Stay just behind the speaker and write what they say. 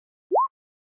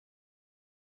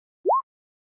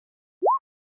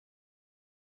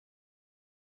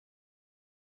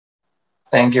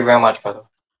Thank you very much, by the way.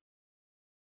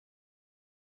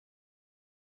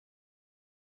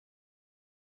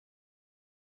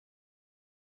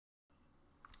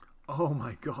 Oh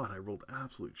my god, I rolled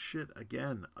absolute shit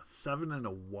again. A 7 and a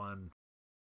 1.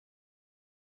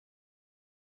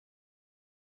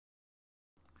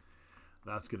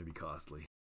 That's going to be costly.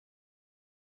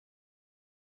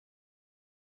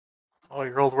 Oh,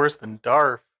 you rolled worse than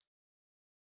Darth.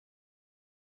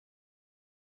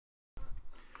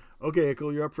 Okay,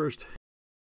 Ickle, you're up first.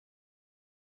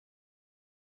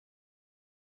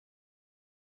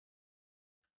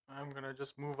 I'm gonna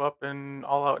just move up and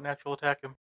all-out natural attack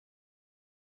him.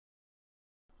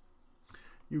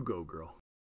 You go, girl.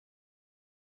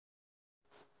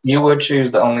 You would choose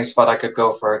the only spot I could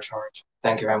go for a charge.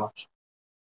 Thank you very much.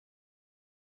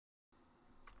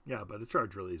 Yeah, but a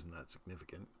charge really isn't that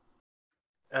significant.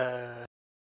 Yeah,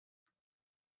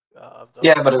 but it's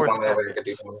the only way I could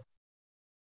do something.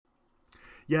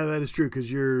 Yeah, that is true,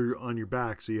 because you're on your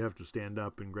back, so you have to stand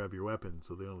up and grab your weapon,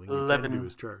 so the only thing you can do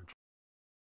is charge.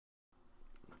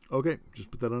 Okay, just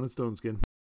put that on a stone skin.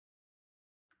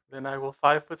 Then I will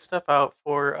 5-foot step out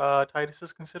for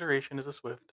Titus's consideration as a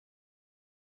swift.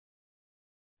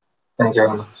 Thank you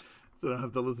very much. So I don't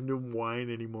have to listen to him whine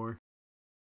anymore.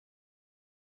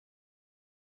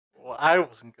 Well, I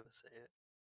wasn't gonna say it.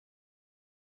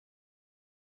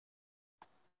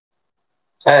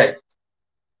 Hey,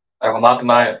 I will not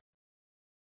deny it.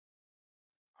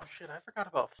 Oh shit, I forgot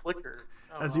about Flicker.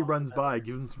 Oh, As he runs by,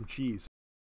 give him some cheese.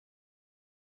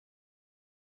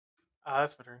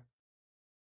 That's my turn.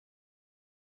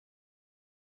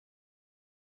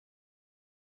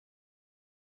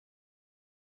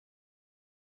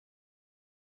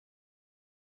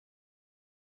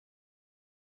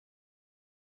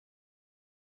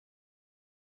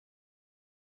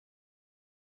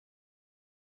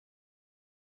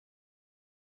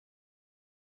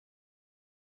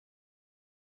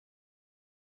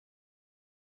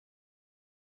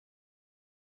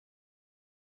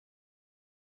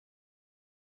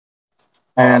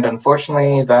 And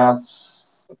unfortunately,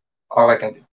 that's all I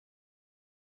can do.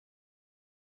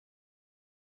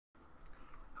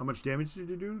 How much damage did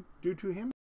you do to him?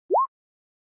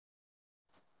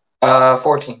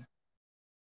 14.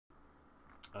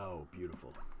 Oh,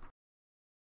 beautiful.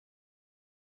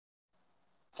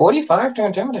 45 to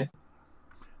intimidate.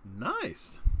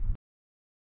 Nice.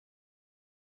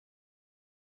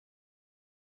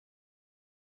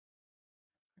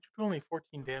 Only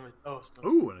 14 damage. Oh,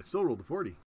 and I still rolled a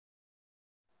 40.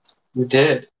 You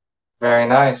did. Very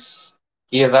nice.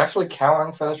 He is actually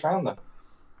cowering for this round, though.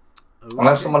 Okay.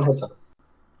 Unless someone hits him.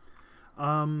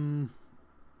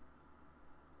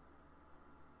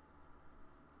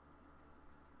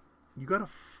 You got a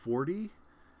 40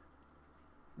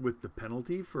 with the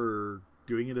penalty for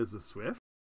doing it as a swift?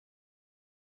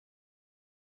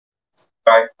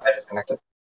 Sorry, I disconnected.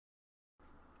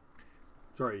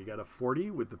 Sorry, you got a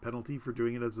 40 with the penalty for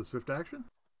doing it as a swift action?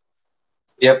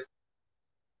 Yep.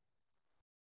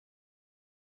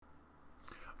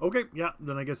 Okay, yeah,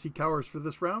 then I guess he cowers for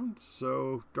this round,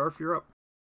 so Darth, you're up.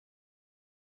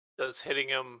 Does hitting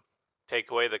him take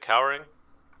away the cowering?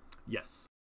 Yes.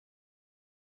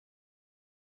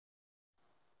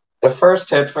 The first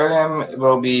hit for him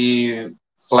will be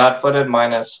flat-footed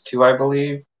 -2, I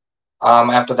believe.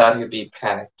 After that, he'd be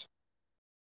panicked.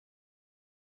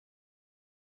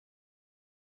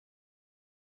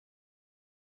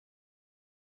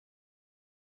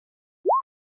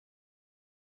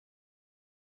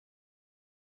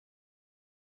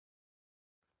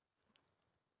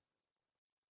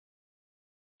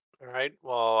 Alright,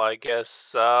 well, I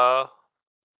guess I'll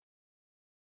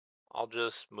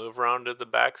just move around to the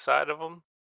back side of him.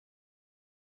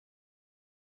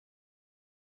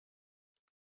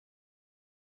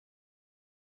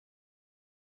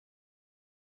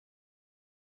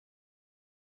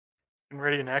 And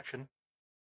ready in action.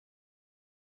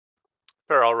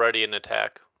 They're already in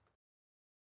attack.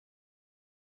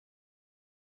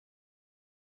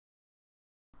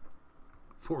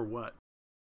 For what?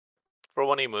 For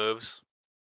when he moves.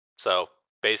 So,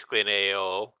 basically an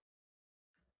AO.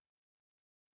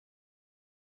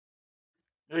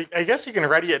 I guess you can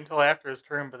ready it until after his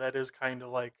turn, but that is kind of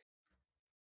like...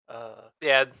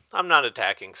 Yeah, I'm not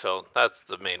attacking, so that's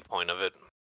the main point of it.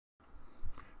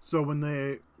 So when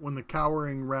the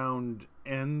cowering round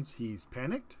ends, he's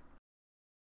panicked?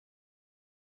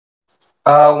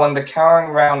 When the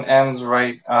cowering round ends,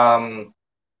 right,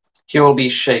 he will be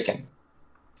shaken.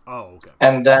 Oh, okay.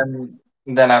 And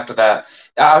then after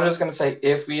that, I was just going to say,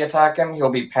 if we attack him,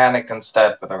 he'll be panicked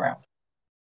instead for the round.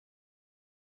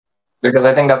 Because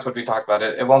I think that's what we talked about.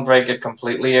 It won't break it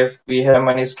completely if we hit him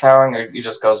when he's cowering, or he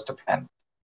just goes to pen.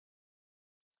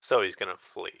 So he's gonna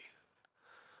flee.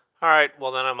 Alright,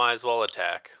 well then I might as well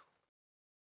attack.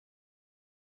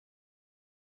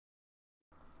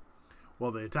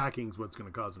 Well, the attacking is what's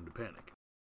going to cause him to panic.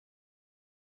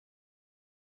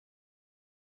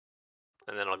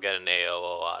 And then I'll get an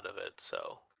AOO out of it,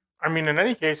 so... I mean, in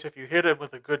any case, if you hit him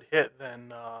with a good hit,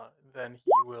 then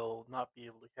he will not be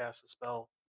able to cast a spell.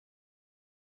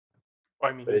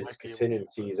 Well, I mean, But he his might be able to.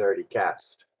 contingency is already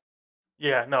cast.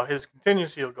 Yeah, no, his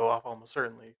contingency will go off almost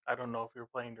certainly. I don't know if you're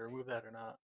planning to remove that or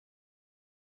not.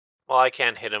 Well, I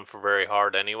can't hit him for very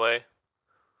hard anyway.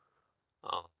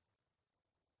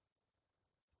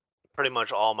 Pretty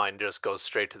much all mine just goes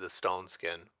straight to the stone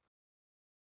skin.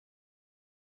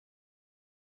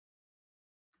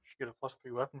 You should get a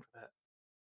 +3 weapon for that.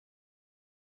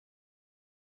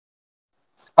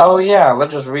 Oh yeah,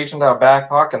 let's just reach into our back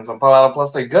pockets and pull out a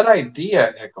 +3. Good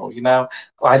idea, Ickle. You know,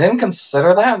 I didn't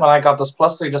consider that when I got this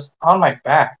 +3 just on my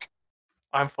back.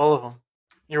 I'm full of them.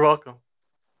 You're welcome.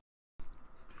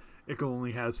 Ickle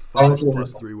only has 5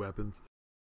 +3 weapons.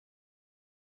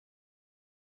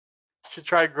 You should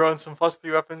try growing some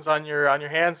 +3 weapons on your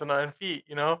hands and on feet.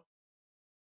 You know.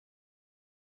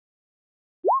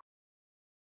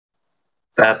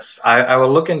 I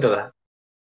will look into that.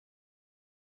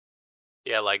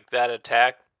 Yeah, like that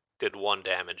attack did 1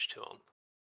 damage to him.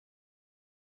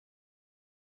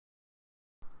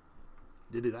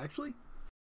 Did it actually?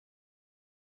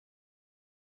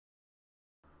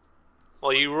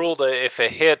 Well, you ruled if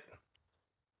it hit,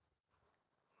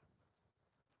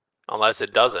 unless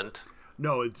it doesn't.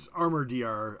 No, it's armor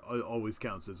DR always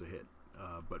counts as a hit,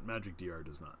 but magic DR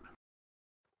does not.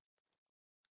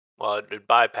 Well, it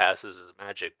bypasses his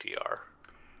magic DR.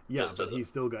 Yeah, but he's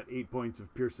still got 8 points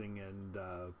of piercing and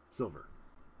silver.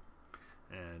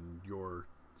 And your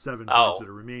 7 points that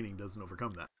are remaining doesn't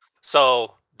overcome that.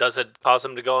 So, does it cause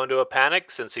him to go into a panic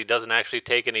since he doesn't actually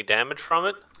take any damage from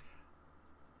it?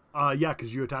 Yeah,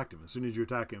 because you attacked him. As soon as you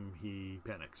attack him, he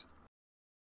panics.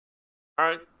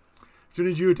 Alright. As soon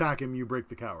as you attack him, you break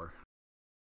the cower.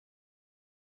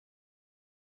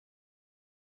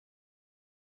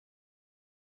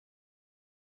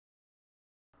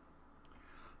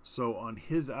 So on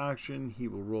his action, he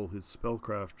will roll his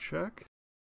spellcraft check.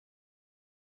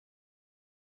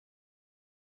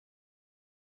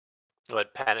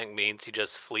 What panic means, he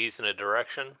just flees in a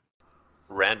direction?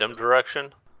 Random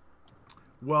direction?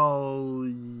 Well,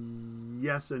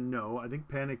 yes and no. I think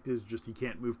panicked is just he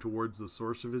can't move towards the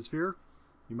source of his fear.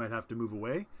 He might have to move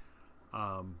away.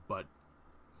 But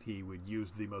he would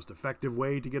use the most effective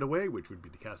way to get away, which would be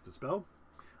to cast a spell.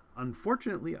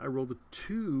 Unfortunately, I rolled a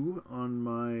 2 on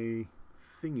my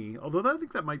thingy. Although I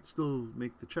think that might still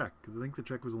make the check, because I think the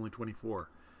check was only 24.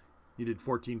 You did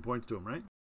 14 points to him, right?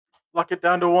 Lock it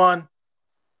down to 1.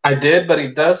 I did, but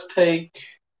he does take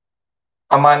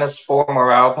a -4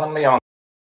 morale penalty on.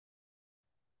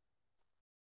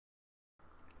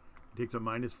 He takes a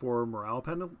 -4 morale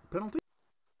penalty?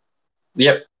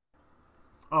 Yep.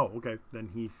 Oh, okay. Then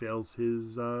he fails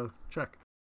his check.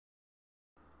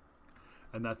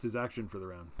 And that's his action for the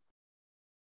round.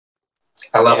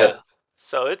 I love it.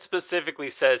 So it specifically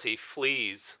says he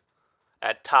flees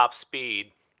at top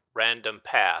speed, random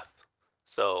path.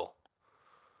 So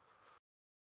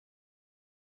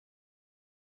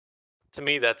to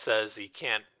me that says he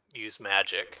can't use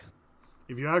magic.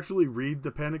 If you actually read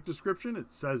the panic description,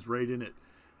 it says right in it,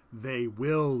 they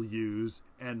will use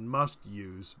and must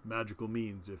use magical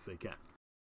means if they can.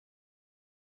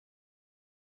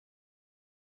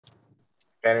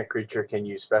 Panic creature can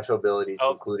use special abilities,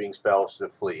 including spells, to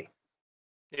flee.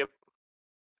 Yep.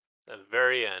 At the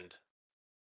very end.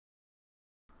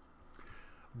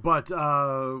 But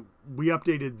we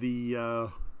updated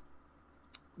the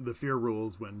fear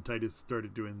rules when Titus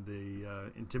started doing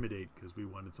the intimidate, because we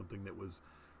wanted something that was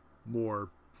more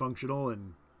functional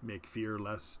and make fear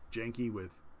less janky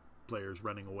with players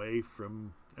running away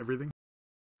from everything.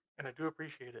 And I do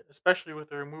appreciate it, especially with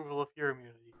the removal of fear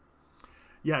immunity.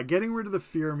 Yeah, getting rid of the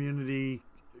fear immunity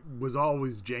was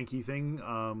always a janky thing.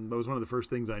 That was one of the first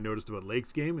things I noticed about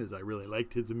Lake's game, is I really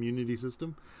liked his immunity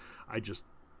system. I just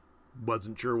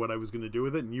wasn't sure what I was going to do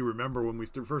with it. And you remember when we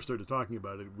first started talking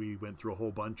about it, we went through a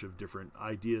whole bunch of different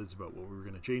ideas about what we were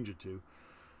going to change it to.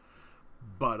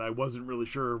 But I wasn't really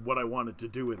sure what I wanted to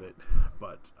do with it.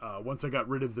 But once I got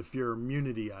rid of the fear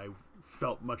immunity, I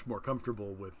felt much more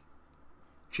comfortable with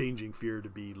changing fear to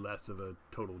be less of a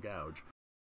total gouge.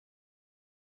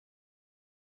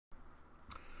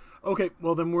 Okay,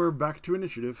 well then we're back to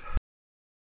initiative.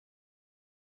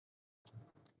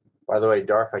 By the way,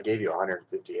 Darth, I gave you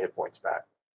 150 hit points back.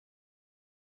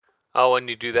 Oh, when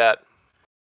you do that.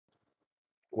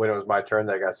 When it was my turn,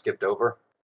 that got skipped over.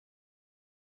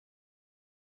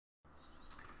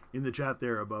 In the chat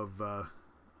there above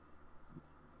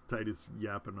Titus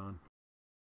yapping on.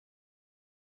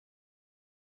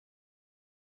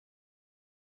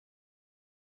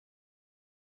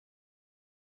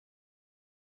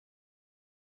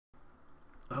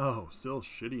 Oh, still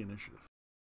shitty initiative.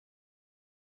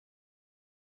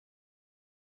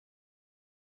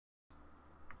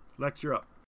 Lex, you're up.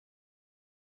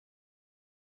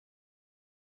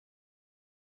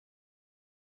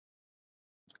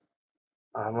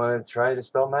 I'm going to try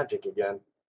Dispel Magic again.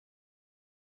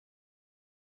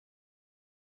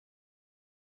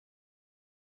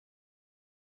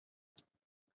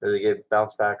 Does it get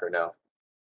bounced back or no?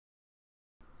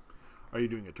 Are you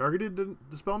doing a targeted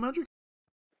Dispel Magic?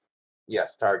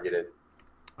 Yes, targeted.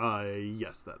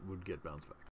 Yes, that would get bounced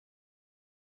back.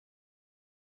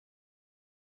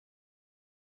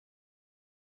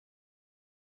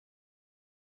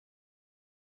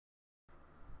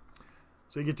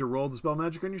 So you get to roll Dispel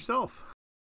Magic on yourself,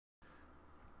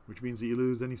 which means that you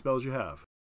lose any spells you have.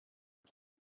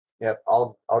 Yep,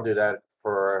 I'll do that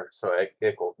for so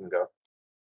Ickle can go.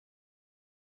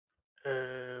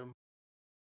 I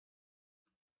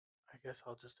guess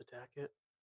I'll just attack it.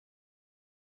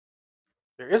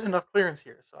 There is enough clearance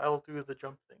here, so I will do the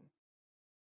jump thing.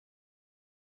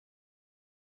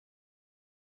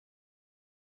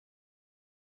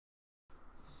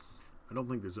 I don't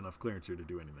think there's enough clearance here to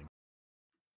do anything.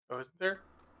 Oh, isn't there?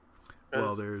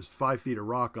 Well, there's 5 feet of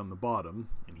rock on the bottom,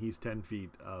 and he's 10 feet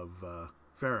of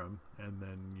Phaerimm, and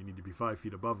then you need to be 5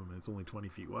 feet above him, and it's only 20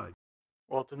 feet wide.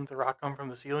 Well, didn't the rock come from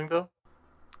the ceiling, though?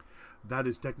 That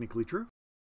is technically true.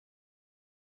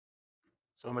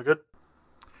 So am I good?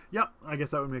 Yeah, I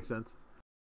guess that would make sense.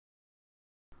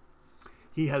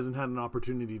 He hasn't had an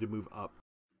opportunity to move up.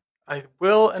 I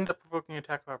will end up provoking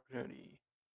attack of opportunity.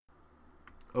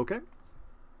 Okay.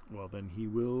 Well, then he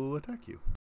will attack you.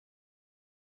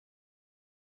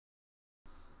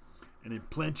 And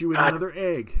implant you with another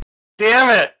egg.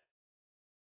 Damn it!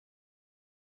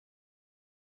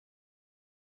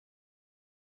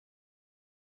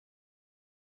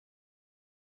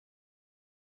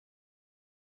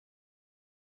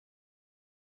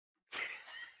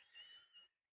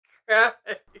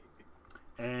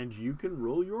 And you can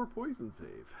roll your poison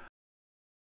save.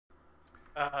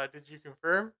 Did you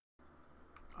confirm?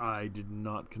 I did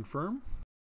not confirm.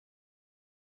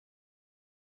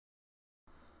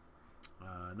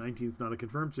 19 is not a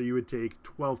confirm, so you would take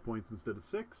 12 points instead of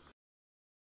 6.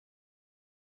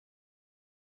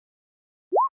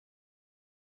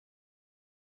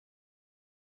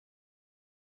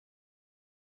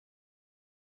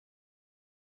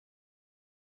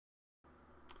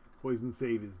 Poison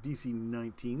save is DC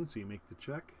 19, so you make the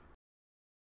check.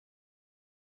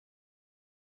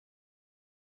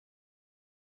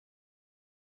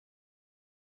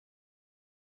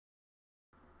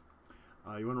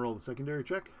 You want to roll the secondary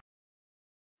check?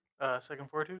 Second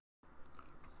fortitude?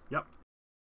 Yep.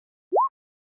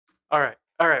 Alright,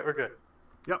 we're good.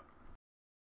 Yep.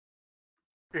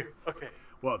 Okay.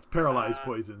 Well, it's paralyzed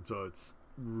poison, so it's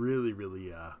really,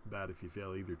 really bad if you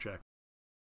fail either check.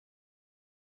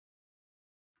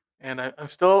 And I'm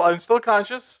still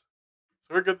conscious,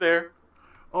 so we're good there.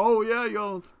 Oh yeah, you're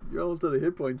almost out of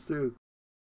hit points too.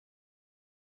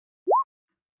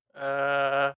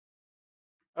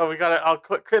 We got it. I'll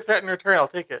crit threat and return. I'll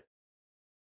take it.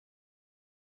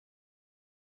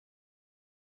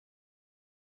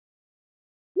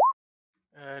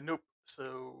 Nope.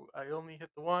 So I only hit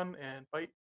the one and bite.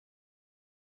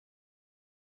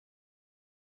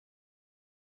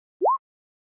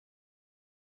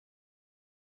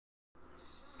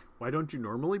 Why don't you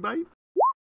normally bite?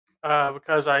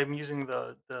 Because I'm using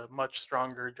the much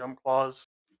stronger jump claws.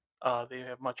 They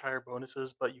have much higher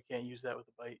bonuses, but you can't use that with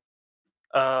a bite.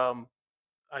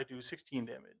 I do 16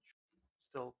 damage.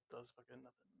 Still does fucking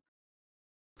nothing.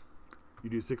 You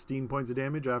do 16 points of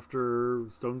damage after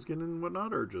stone skin and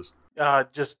whatnot, or just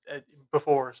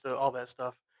Before, so all that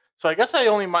stuff. So I guess I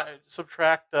only might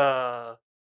subtract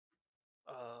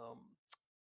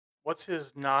what's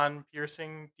his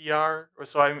non-piercing DR? Or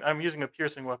so I'm using a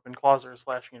piercing weapon. Claws are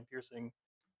slashing and piercing,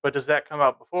 but does that come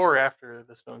out before or after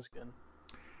the stone skin?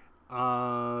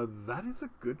 That is a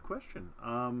good question.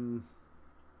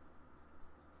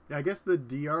 Yeah, I guess the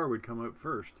DR would come out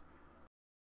first.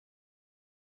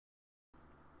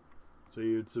 So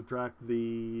you'd subtract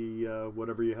the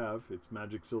whatever you have. It's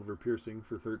magic silver piercing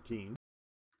for 13.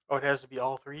 Oh, it has to be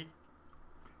all three?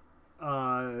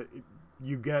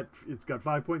 It's got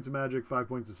 5 points of magic, 5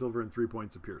 points of silver, and 3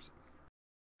 points of piercing.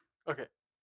 Okay.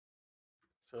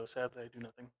 So sadly, I do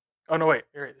nothing. Oh no, wait.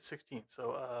 You're right. It's 16.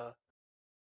 So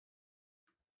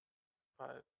 5.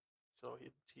 So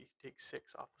he takes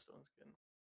 6 off the stone skin.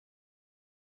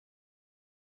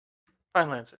 Fine,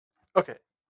 Lancer. Okay.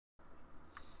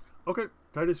 Okay,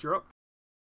 Titus, you're up.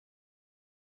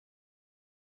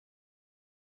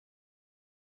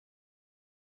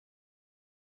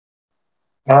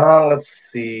 Let's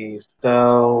see.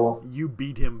 So You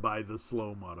beat him by the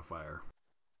slow modifier.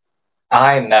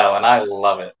 I know, and I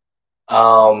love it.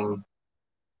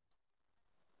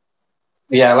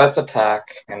 Yeah, let's attack,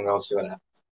 and we'll see what happens.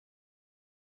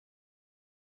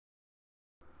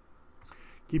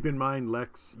 Keep in mind,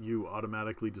 Lex, you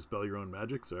automatically dispel your own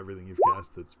magic, so everything you've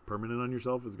cast that's permanent on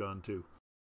yourself is gone too.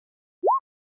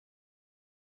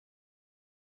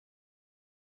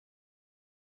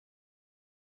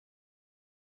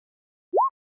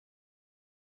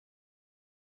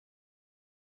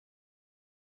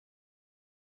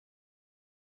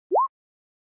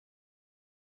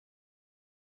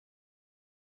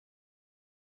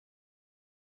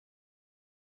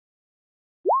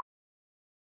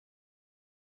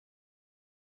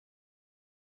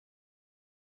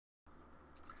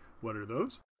 What are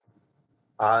those?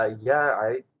 Yeah,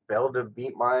 I failed to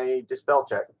beat my dispel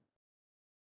check.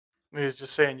 He's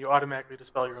just saying you automatically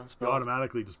dispel your own You spells.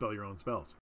 automatically dispel your own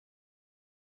spells.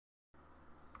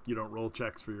 You don't roll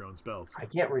checks for your own spells. I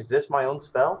can't resist my own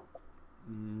spell?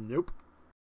 Nope.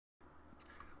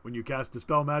 When you cast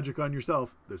Dispel Magic on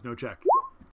yourself, there's no check.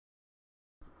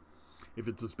 If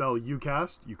it's a spell you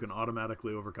cast, you can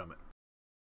automatically overcome it.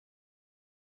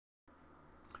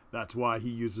 That's why he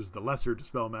uses the lesser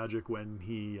Dispel Magic when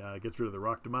he gets rid of the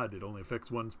Rock to Mud. It only affects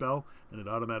one spell, and it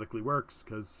automatically works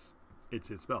because it's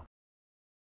his spell.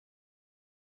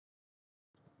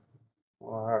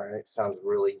 Well, alright, sounds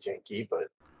really janky, but...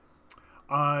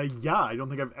 Yeah, I don't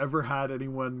think I've ever had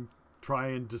anyone try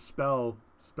and dispel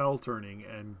spell turning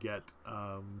and get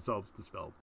themselves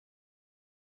dispelled.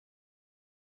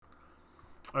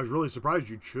 I was really surprised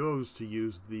you chose to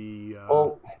use the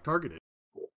targeted.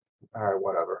 Alright,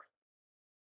 whatever.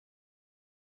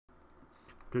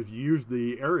 Because you used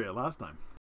the area last time.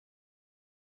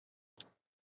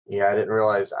 Yeah, I didn't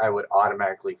realize I would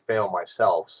automatically fail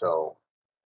myself, so...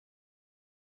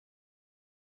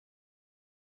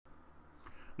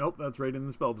 Nope, that's right in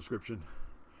the spell description.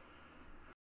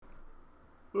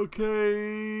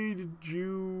 Okay, did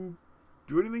you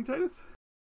do anything, Titus?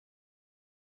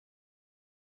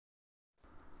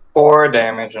 4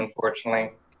 damage,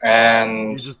 unfortunately,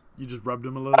 and You just rubbed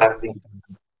him a little. I think,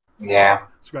 yeah.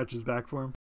 Scratch his back for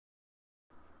him.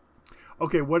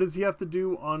 Okay, what does he have to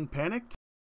do on panicked?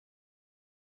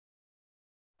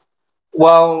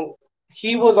 Well,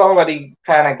 he was already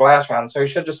panicked last round, so he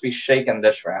should just be shaken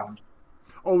this round.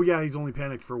 Oh yeah, he's only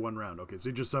panicked for 1 round. Okay, so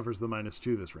he just suffers the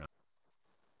 -2 this round.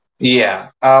 Yeah.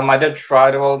 I did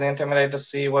try to roll the Intimidate to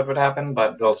see what would happen,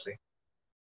 but we'll see.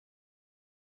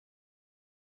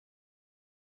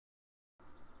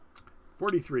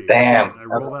 43. Damn. I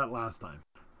rolled that last time.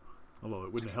 Although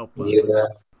it wouldn't have helped last Yeah.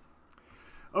 time.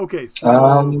 Okay,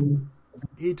 so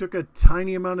he took a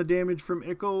tiny amount of damage from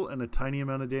Ickle and a tiny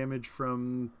amount of damage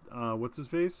from what's his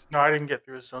face? No, I didn't get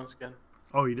through his stone skin.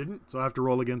 Oh, you didn't? So I have to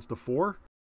roll against a 4?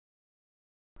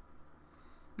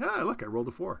 Ah, look, I rolled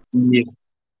a 4. Yeah.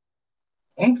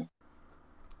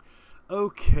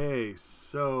 Okay,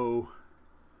 so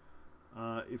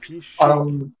if he's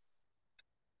shaken...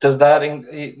 Does that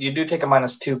you do take a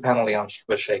 -2 penalty on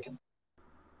with shaken?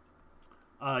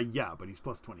 Yeah, but he's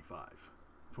plus 25.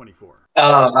 24.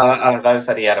 I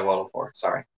said he had a roll of 4.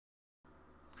 Sorry.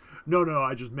 No,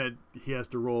 I just meant he has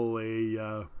to roll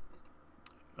a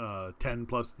 10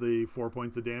 plus the 4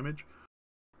 points of damage.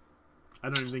 I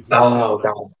don't even think he Oh,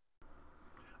 God.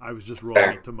 I was just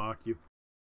rolling it to mock you.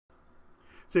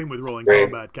 Same with rolling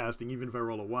combat casting. Even if I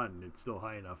roll a 1, it's still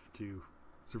high enough to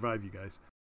survive you guys.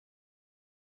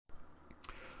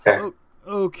 Fair.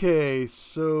 Okay,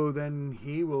 so then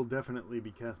he will definitely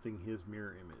be casting his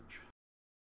mirror image.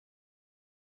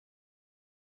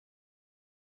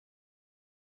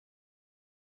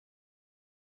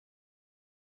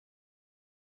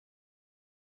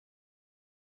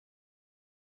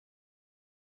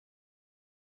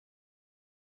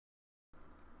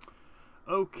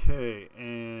 Okay,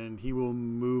 and he will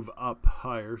move up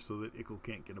higher so that Ickle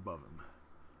can't get above him.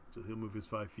 So he'll move his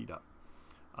 5 feet up.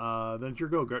 Then it's your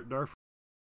go, Darf.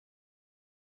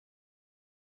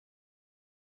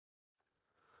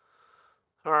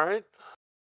 All right.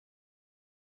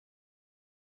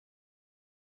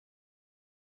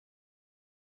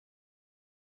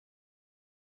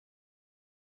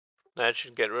 That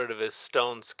should get rid of his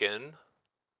stone skin.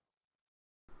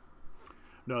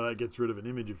 No, that gets rid of an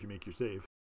image if you make your save.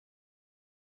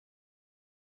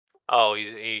 Oh,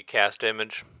 he cast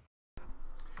image.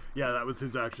 Yeah, that was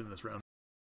his action this round.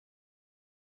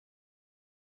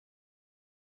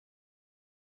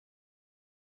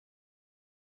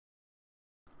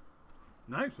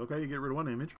 Nice. Okay, you get rid of one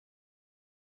image.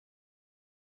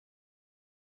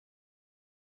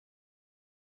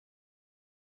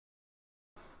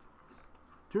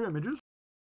 Two images.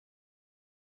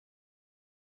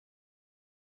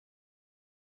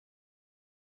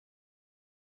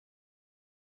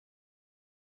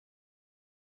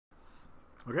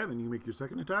 Okay, then you can make your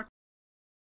second attack.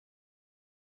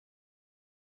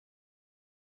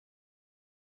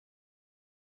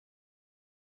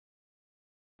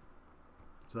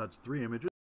 So that's 3 images.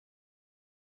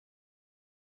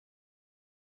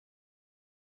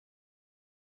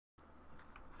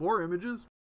 Four images.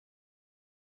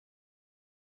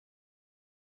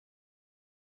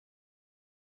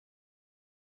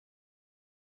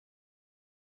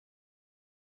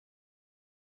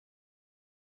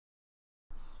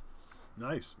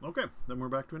 Nice. Okay, then we're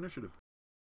back to initiative.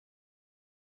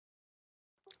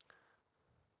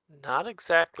 Not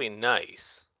exactly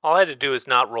nice. All I had to do is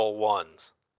not roll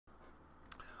ones.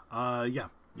 Yeah.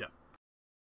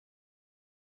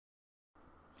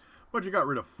 But you got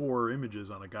rid of 4 images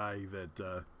on a guy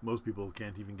that most people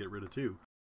can't even get rid of 2.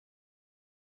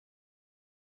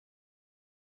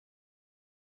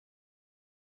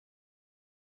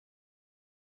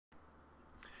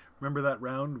 Remember that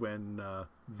round when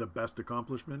the best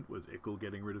accomplishment was Ickle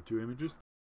getting rid of 2 images?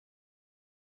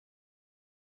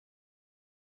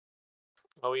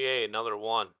 Oh yay, another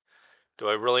one. Do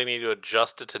I really need to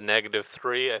adjust it to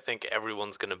 -3? I think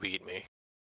everyone's gonna beat me.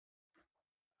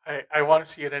 I want to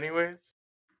see it anyways,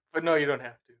 but no, you don't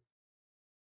have to.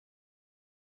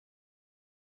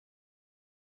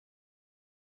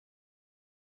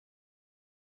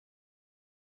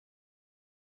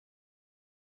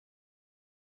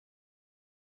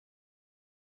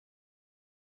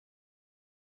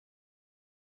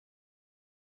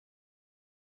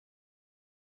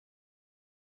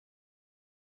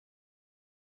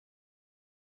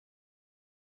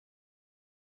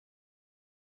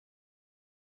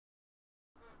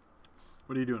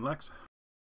 What are you doing, Lex?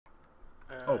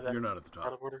 You're not at the top.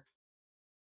 Out of order.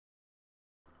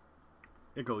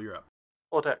 Ickle, you're up.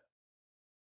 Full attack.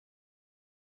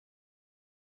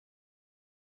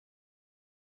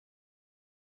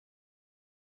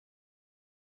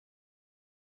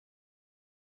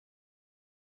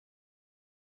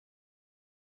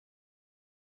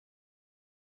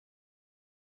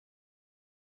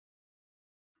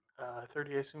 Uh,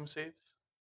 30, I assume, saves.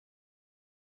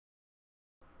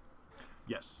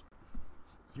 Yes.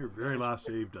 Your very last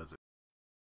save does it.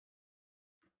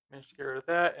 Managed to get rid of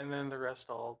that, and then the rest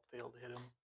all failed to hit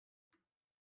him.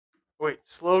 Wait,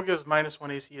 slow gives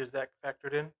 -1 AC. Is that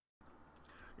factored in?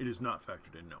 It is not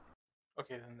factored in, no.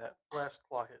 Okay, then that last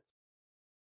claw hits.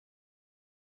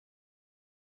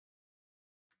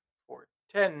 For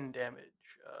 10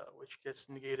 damage, which gets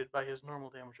negated by his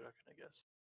normal damage reduction, I guess.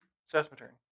 So that's my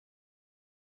turn.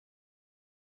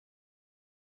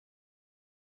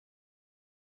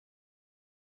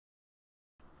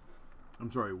 I'm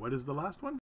sorry, what is the last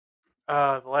one?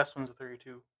 The last one's a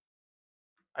 32.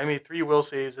 I made 3 will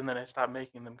saves, and then I stopped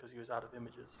making them because he was out of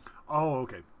images. Oh,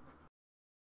 okay.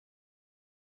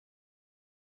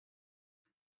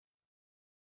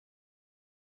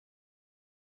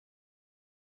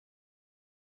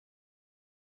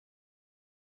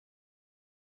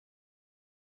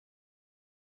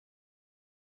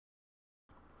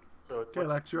 So it's Okay,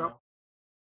 Lex, you're up.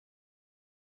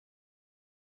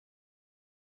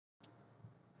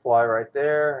 Fly right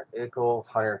there, equal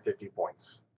 150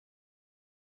 points.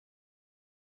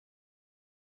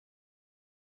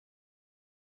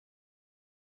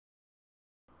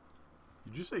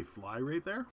 Did you say fly right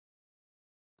there?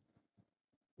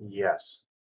 Yes,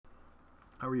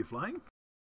 How are you flying?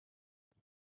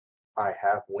 I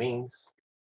have wings.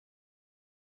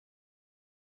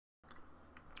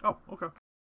 Oh, okay.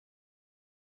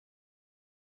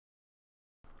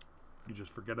 You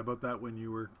just forget about that when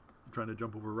you were trying to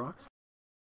jump over rocks?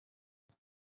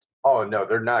 Oh no,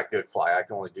 they're not good fly. I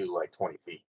can only do like 20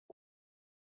 feet.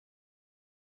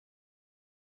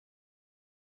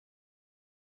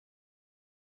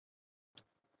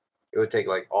 It would take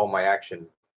like all my action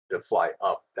to fly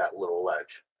up that little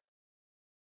ledge.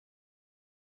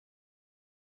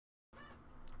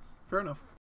 Fair enough.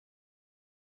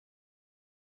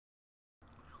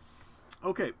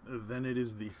 Okay, then it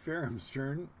is the Phaerimm's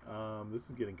turn. This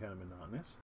is getting kind of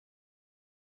monotonous.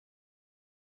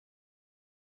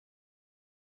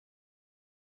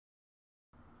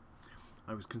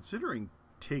 I was considering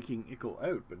taking Ickle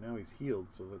out, but now he's healed,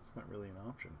 so that's not really an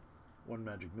option. One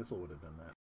magic missile would have done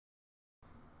that.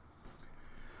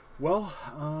 Well,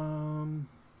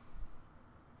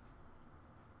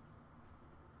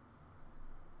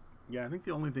 yeah, I think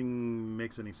the only thing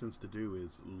makes any sense to do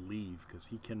is leave, because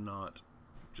he cannot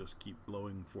just keep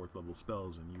blowing 4th level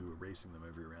spells and you erasing them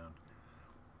every round.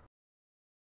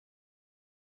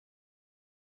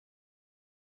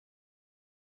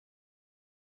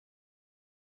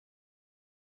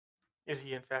 Is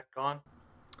he in fact gone?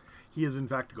 He is in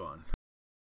fact gone.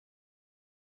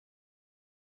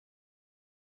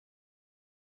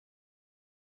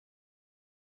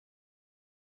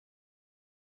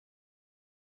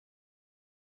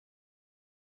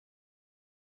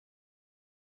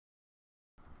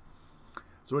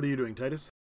 So what are you doing, Titus?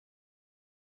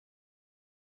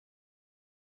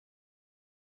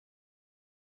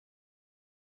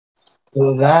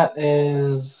 Well, that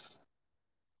is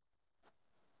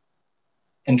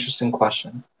interesting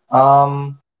question.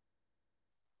 So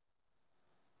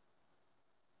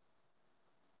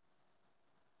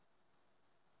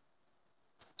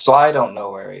I don't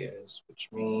know where he is, which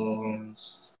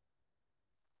means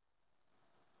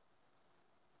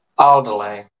I'll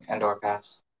delay and/or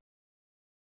pass.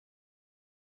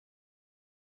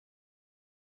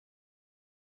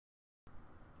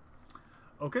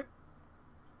 Okay.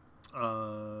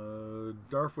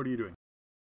 Darf, what are you doing?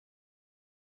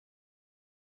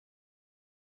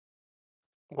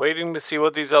 Waiting to see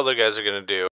what these other guys are going to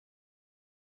do.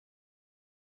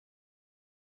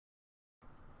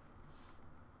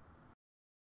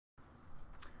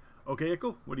 Okay,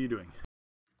 Ickle, what are you doing?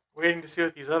 Waiting to see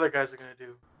what these other guys are going to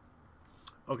do.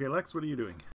 Okay, Lex, what are you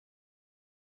doing?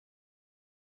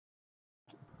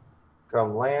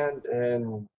 Come land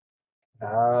and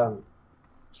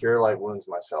cure light wounds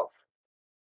myself.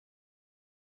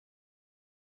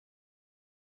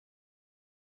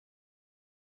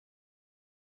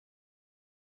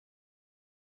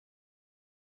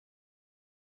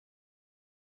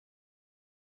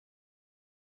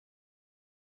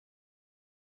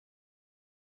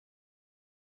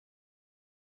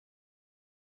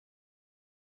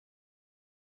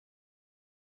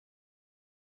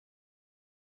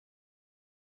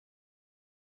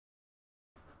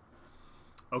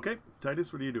 Okay,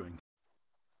 Titus, what are you doing?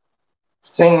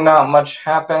 Seeing not much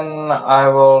happen, I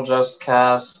will just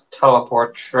cast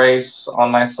Teleport Trace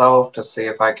on myself to see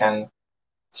if I can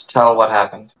tell what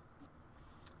happened.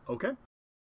 Okay.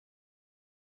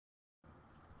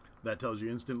 That tells you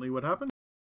instantly what happened?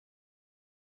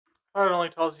 I thought it only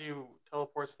tells you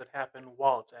teleports that happen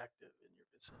while it's active in your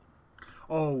vicinity.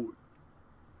 Oh,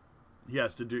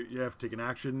 yes. You have to take an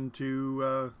action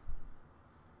to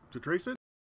trace it.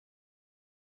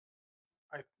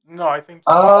 I think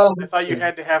I thought you It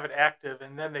had to have it active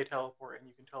and then they teleport and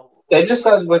you can teleport. just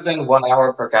says within 1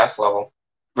 hour per cast level.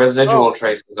 Residual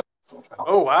traces.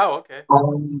 Oh wow, okay.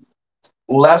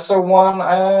 Lesser one,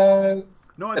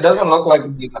 No, it doesn't look like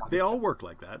they all work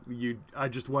like that. I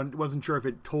just wasn't sure if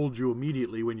it told you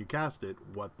immediately when you cast it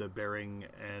what the bearing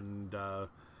and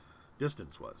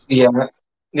distance was. Yeah,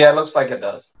 it looks like it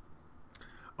does.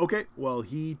 Okay, well,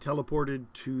 he teleported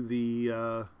to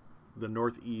the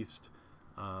northeast,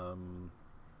 a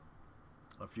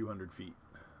few hundred feet.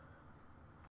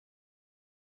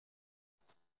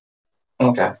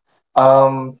 Okay.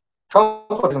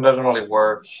 Teleportation doesn't really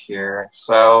work here,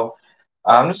 so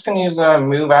I'm just gonna use a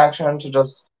move action to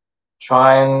just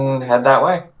try and head that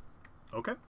way.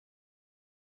 Okay.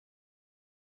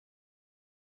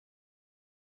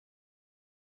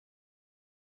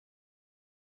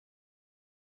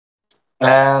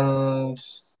 And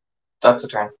that's a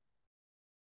turn.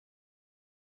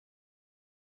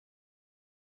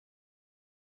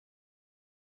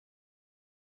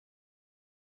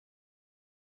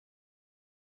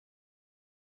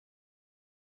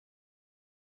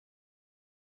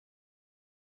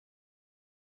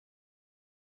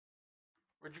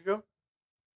 Where'd you go?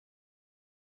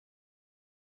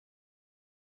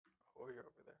 Oh, you're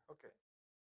over there. Okay.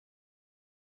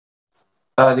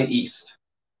 The east.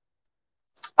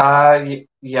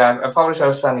 Yeah, I probably should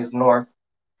have said he's north.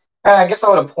 I guess I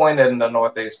would have pointed in the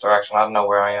northeast direction. I don't know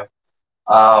where I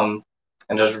am.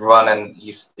 And just run in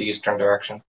the eastern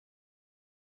direction.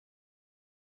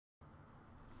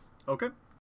 Okay.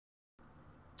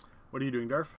 What are you doing,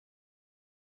 Darf?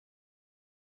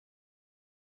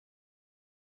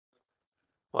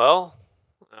 Well,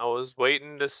 I was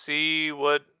waiting to see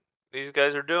what these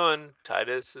guys are doing.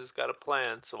 Titus has got a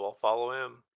plan, so I'll follow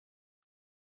him.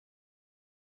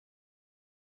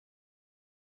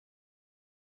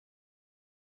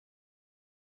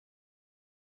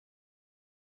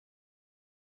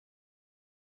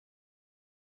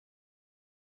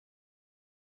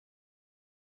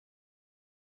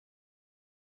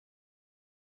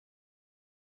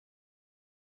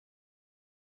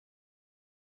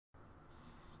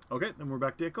 Okay, then we're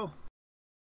back to Ickle.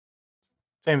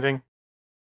 Same thing.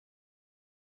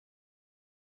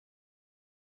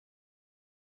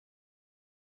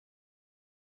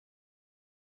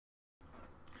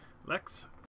 Lex.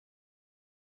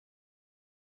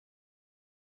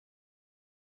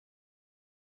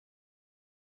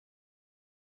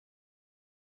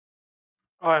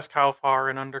 I'll ask how far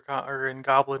in or in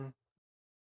Goblin,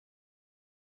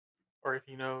 or if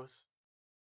he knows.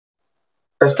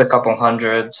 Just a couple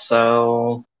hundred,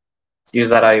 so use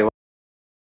that how you want.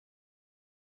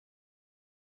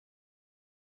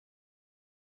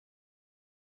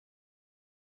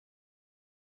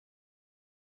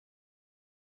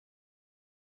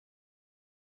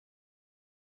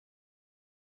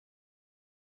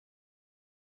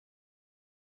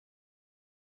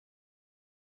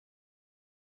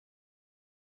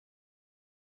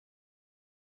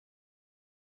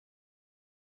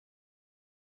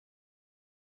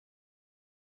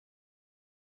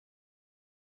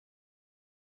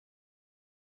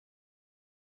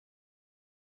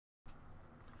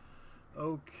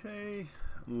 Okay,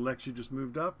 Lexi just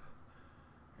moved up,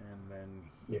 and then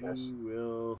he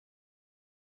will.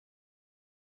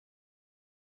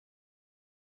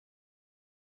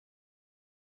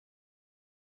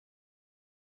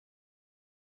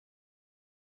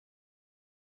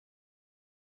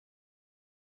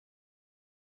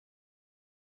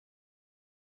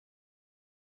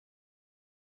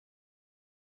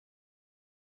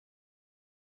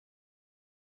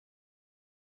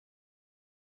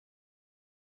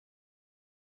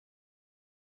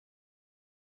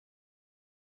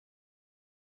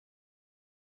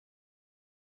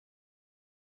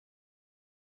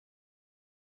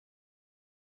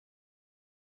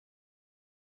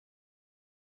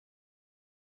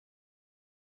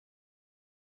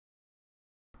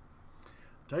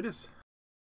 Titus.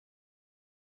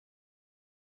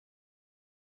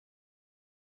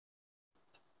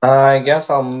 I guess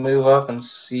I'll move up and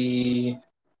see.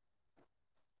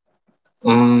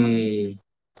 Is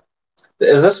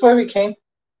this where we came?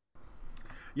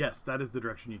 Yes, that is the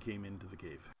direction you came into the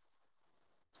cave.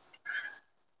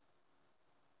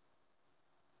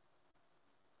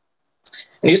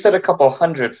 And you said a couple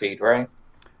hundred feet, right?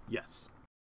 Yes.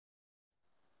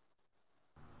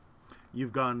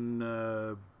 You've gone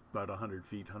about 100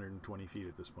 feet, 120 feet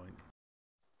at this point.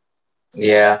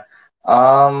 Yeah.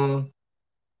 I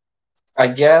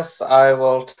guess I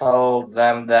will tell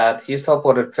them that he's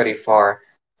teleported pretty far. If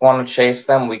we want to chase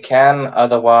them, we can.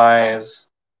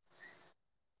 Otherwise,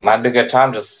 might be a good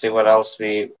time just to see what else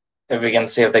if we can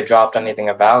see if they dropped anything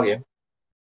of value.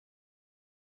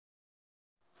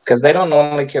 Because they don't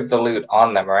normally keep the loot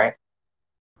on them, right?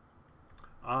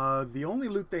 The only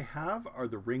loot they have are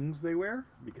the rings they wear,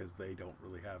 because they don't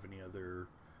really have any other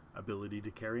ability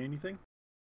to carry anything.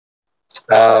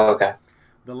 Oh, okay.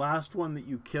 The last one that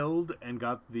you killed and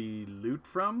got the loot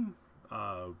from,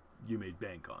 you made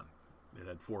bank on. It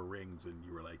had 4 rings, and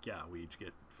you were like, yeah, we each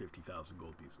get 50,000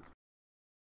 gold pieces.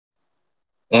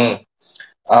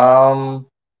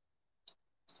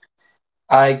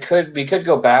 We could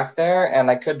go back there, and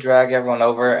I could drag everyone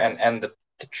over and end the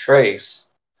trace.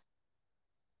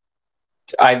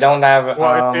 I don't have.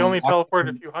 Well, if they only teleport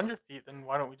a few hundred feet, then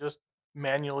why don't we just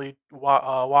manually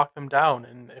walk them down?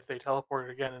 And if they teleport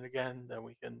again and again, then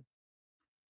we can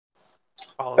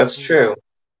follow. That's the true.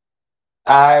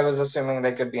 I was assuming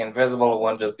they could be invisible. It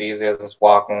wouldn't just be easy as just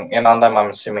walking in on them. I'm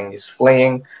assuming he's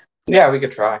fleeing. Yeah, we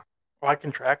could try. Well, I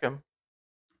can track him.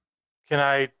 Can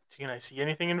I see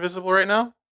anything invisible right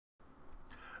now?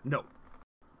 No.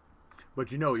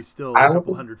 But you know he's still a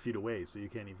couple hundred feet away, so you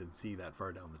can't even see that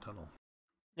far down the tunnel.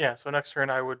 Yeah, so next turn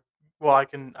I would. Well, I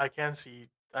can see.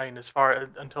 I mean, as far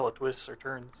until it twists or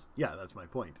turns. Yeah, that's my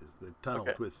point. Is the tunnel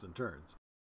twists and turns.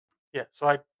 Yeah,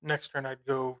 so next turn I'd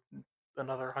go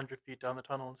another 100 feet down the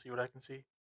tunnel and see what I can see.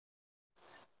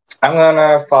 I'm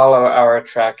gonna follow our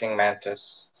tracking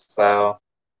mantis, so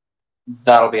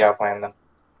that'll be our plan then.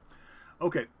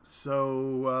 Okay,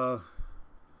 so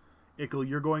Ickle,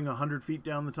 you're going 100 feet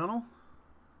down the tunnel?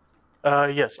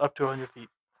 Yes, up to 100 feet.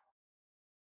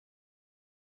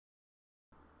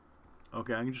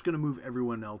 Okay, I'm just going to move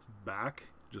everyone else back,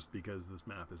 just because this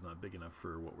map is not big enough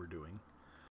for what we're doing.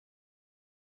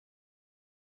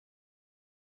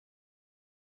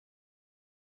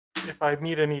 If I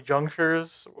meet any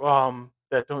junctures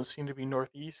that don't seem to be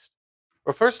northeast,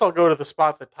 well, first I'll go to the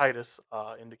spot that Titus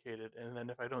indicated, and then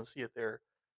if I don't see it there,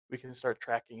 we can start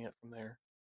tracking it from there.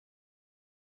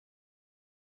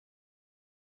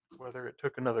 Whether it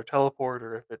took another teleport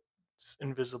or if it's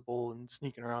invisible and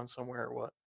sneaking around somewhere or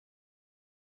what.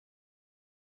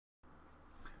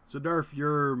 So, Darf,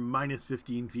 you're minus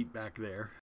 15 feet back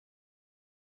there.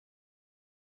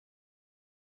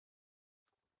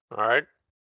 All right.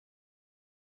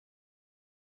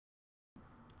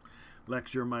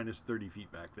 Lex, you're minus 30 feet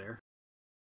back there.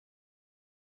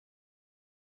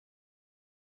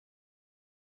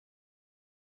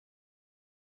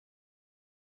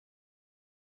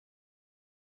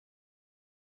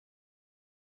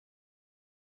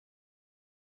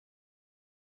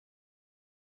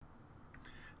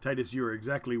 Titus, you are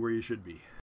exactly where you should be.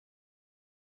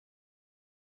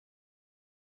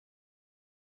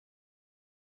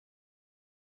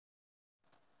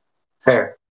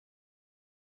 Fair.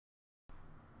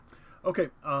 Okay,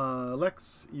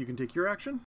 Lex, you can take your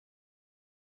action.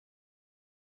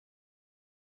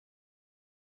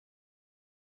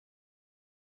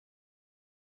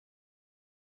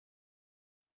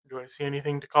 Do I see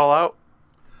anything to call out?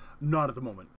 Not at the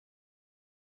moment.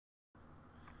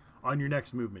 On your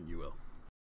next movement, you will.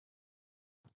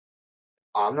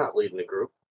 I'm not leading the group.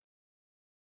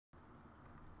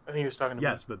 I think he was talking to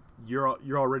Yes, me. but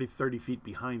you're already 30 feet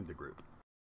behind the group.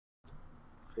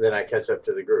 Then I catch up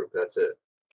to the group. That's it.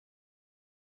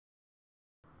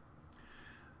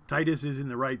 Titus is in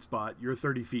the right spot. You're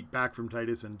 30 feet back from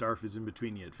Titus, and Darf is in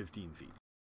between you at 15 feet.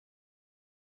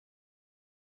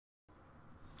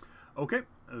 Okay,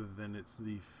 then it's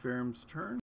the Phaerimm's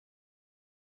turn.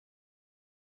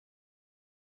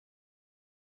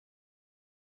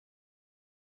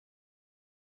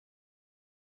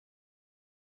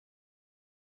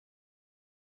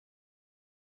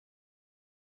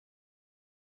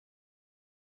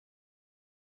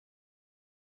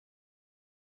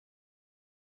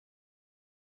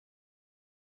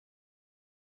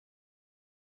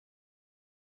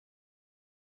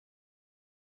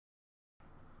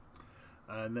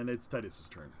 And then it's Titus's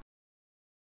turn.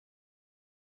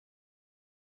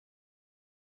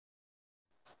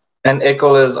 And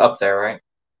Ickle is up there, right?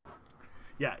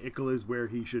 Yeah, Ickle is where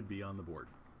he should be on the board.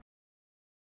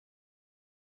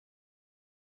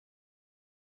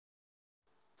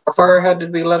 How far ahead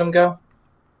did we let him go?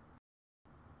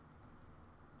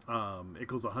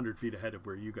 Ickle's 100 feet ahead of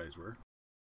where you guys were.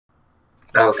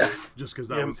 Okay. Just because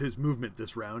that was his movement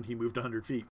this round, he moved 100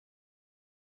 feet.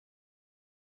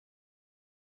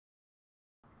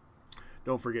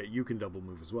 Don't forget, you can double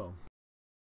move as well.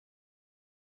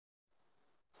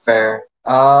 Fair.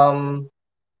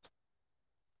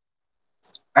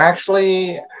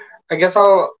 Actually, I guess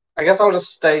I'll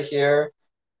just stay here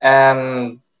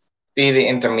and be the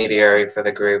intermediary for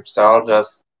the group. So I'll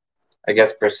just, I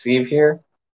guess, perceive here,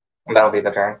 and that'll be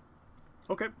the turn.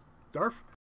 Okay, Darf.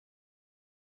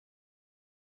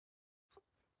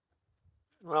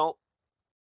 Well,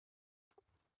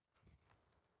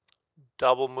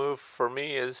 double move for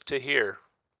me is to here.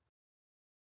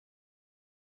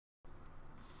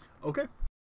 Okay.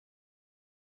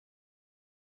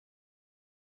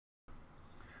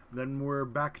 Then we're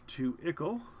back to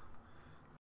Ickle.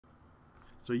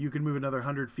 So you can move another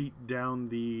 100 feet down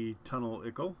the tunnel,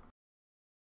 Ickle.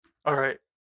 All right.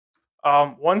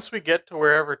 Once we get to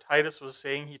wherever Titus was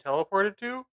saying he teleported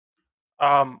to,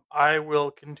 I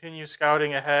will continue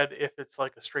scouting ahead if it's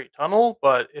like a straight tunnel,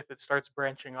 but if it starts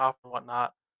branching off and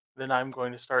whatnot, then I'm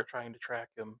going to start trying to track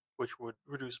him, which would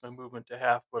reduce my movement to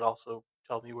half, but also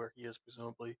tell me where he is,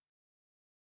 presumably.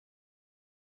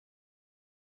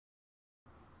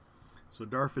 So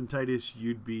Darf and Titus,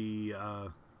 you'd be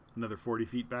another 40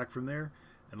 feet back from there,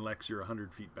 and Lex, you're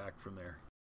 100 feet back from there.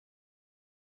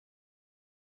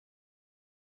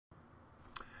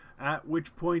 At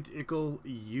which point, Ickle,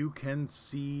 you can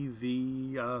see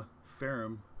the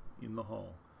Phaerimm in the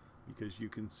hall, because you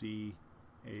can see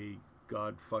a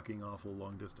god-fucking awful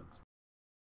long distance.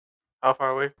 How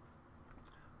far away?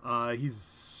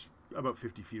 He's about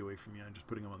 50 feet away from you. I'm just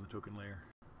putting him on the token layer.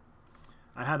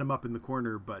 I had him up in the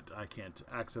corner, but I can't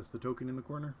access the token in the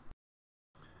corner.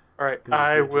 All right,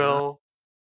 I will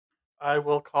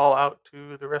call out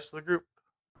to the rest of the group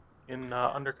in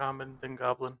Undercommon, then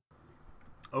Goblin.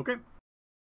 Okay.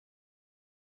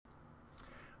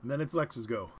 And then it's Lex's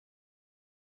go.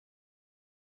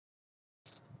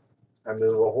 I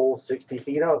move a whole 60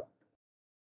 feet up.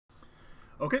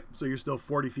 Okay, so you're still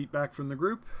 40 feet back from the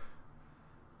group.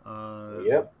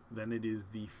 Yep. Then it is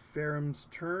the Phaerimm's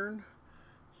turn.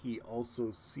 He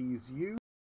also sees you.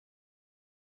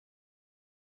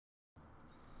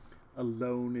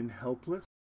 Alone and helpless.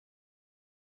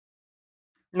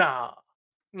 Nah.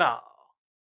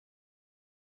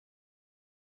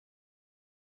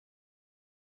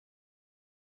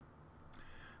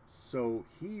 So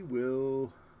he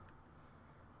will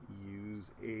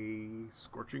use a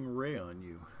Scorching Ray on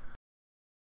you.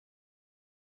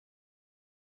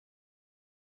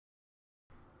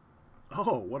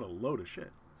 Oh, what a load of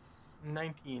shit.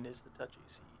 19 is the touch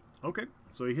AC. Okay,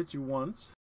 so he hits you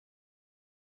once.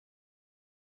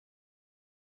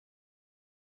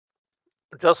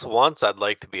 Just once, I'd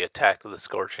like to be attacked with the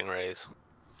scorching rays.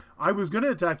 I was going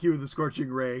to attack you with the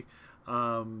Scorching Ray,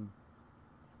 but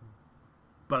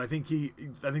I think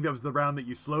that was the round that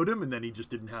you slowed him, and then he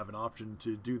just didn't have an option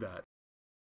to do that.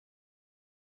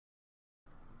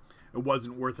 It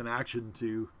wasn't worth an action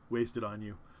to waste it on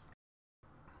you.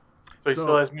 So he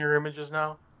still has mirror images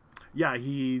now? Yeah,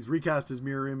 he's recast his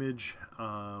mirror image,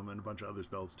 and a bunch of other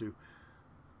spells too.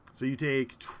 So you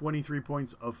take 23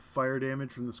 points of fire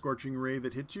damage from the Scorching Ray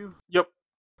that hits you? Yep.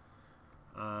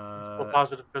 Still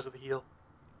positive because of the heal.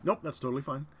 Nope, that's totally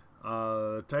fine.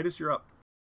 Titus, you're up.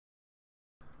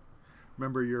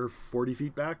 Remember, you're 40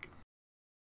 feet back?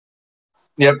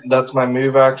 Yep, that's my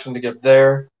move action to get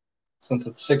there, since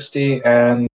it's 60,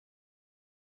 and...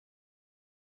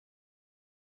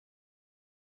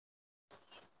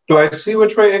 Do I see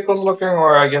which way Ickle's looking,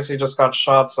 or I guess he just got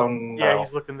shot, so no? Yeah,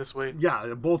 he's looking this way. Yeah,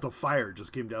 a bolt of fire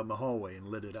just came down the hallway and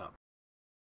lit it up.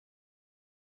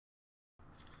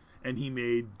 And he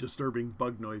made disturbing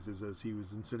bug noises as he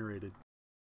was incinerated.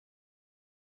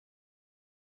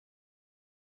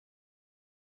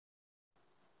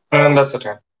 And that's a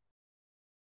turn.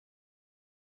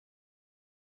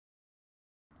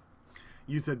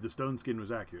 You said the stone skin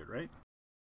was accurate, right?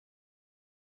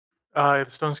 The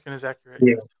stone skin is accurate.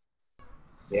 Yeah. Yes.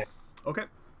 Yeah. Okay.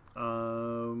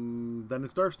 Then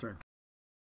it's Darf's turn.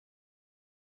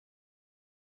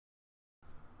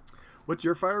 What's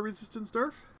your fire resistance,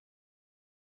 Darf?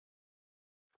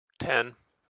 10.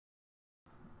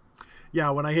 Yeah,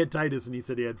 when I hit Titus and he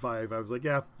said he had 5, I was like,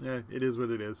 yeah, it is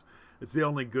what it is. It's the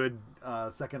only good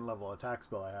second level attack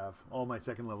spell I have. All my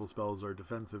second level spells are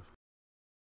defensive.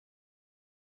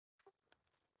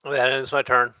 That ends my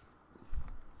turn.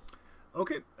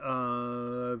 Okay,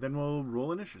 then we'll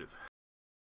roll initiative.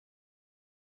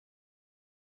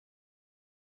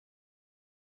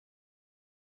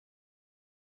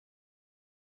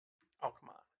 Oh, come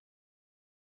on.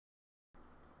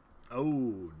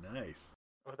 Oh, nice.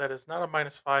 Oh, that is not a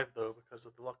 -5, though, because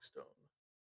of the luck stone.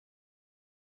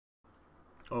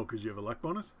 Oh, because you have a luck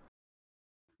bonus?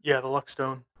 Yeah, the luck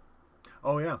stone.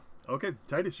 Oh, yeah. Okay,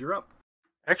 Titus, you're up.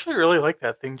 I actually really like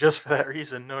that thing just for that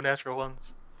reason. No natural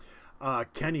ones.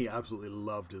 Kenny absolutely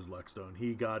loved his luck stone.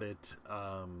 He got it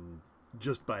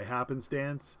just by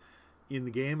happenstance in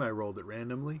the game. I rolled it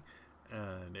randomly,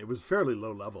 and it was fairly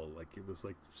low level. Like, it was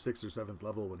like 6th or 7th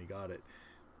level when he got it.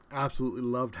 Absolutely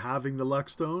loved having the luck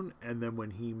stone, and then when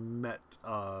he met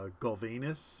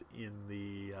Galvanus in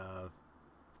the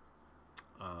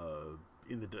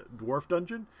dwarf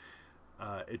dungeon,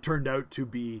 it turned out to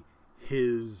be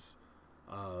his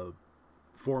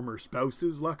former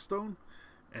spouse's luck stone,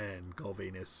 and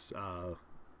Galvanus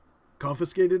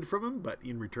confiscated from him, but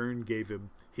in return gave him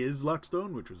his luck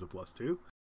stone, which was a +2.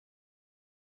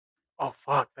 Oh,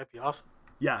 fuck. That'd be awesome.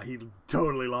 Yeah, he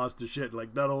totally lost his shit.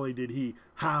 Like, not only did he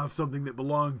have something that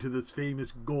belonged to this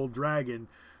famous gold dragon,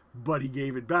 but he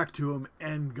gave it back to him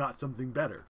and got something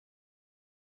better.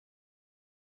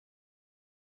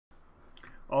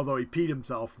 Although he peed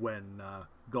himself when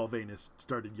Galvanus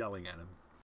started yelling at him.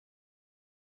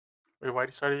 Wait, why'd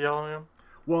he start yelling at him?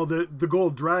 Well, the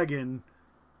gold dragon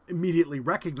immediately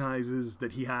recognizes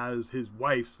that he has his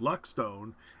wife's luck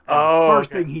stone, and the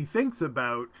first thing he thinks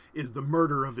about is the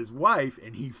murder of his wife,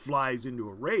 and he flies into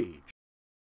a rage.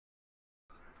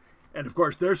 And of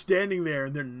course, they're standing there,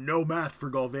 and they're no match for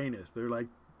Galvanus. They're like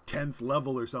 10th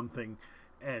level or something,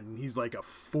 and he's like a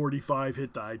 45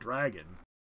 hit die dragon.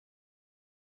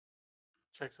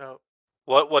 Checks out.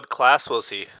 What class was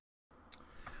he?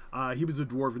 He was a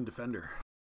dwarven defender.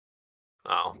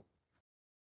 Oh.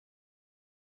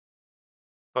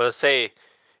 I was to say,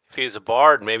 if he's a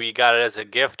bard, maybe he got it as a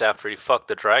gift after he fucked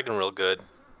the dragon real good.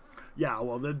 Yeah,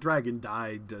 well, the dragon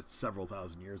died several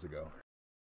thousand years ago.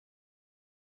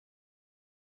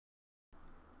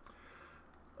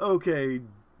 Okay,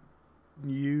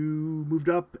 you moved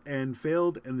up and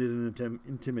failed and did an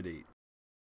intimidate.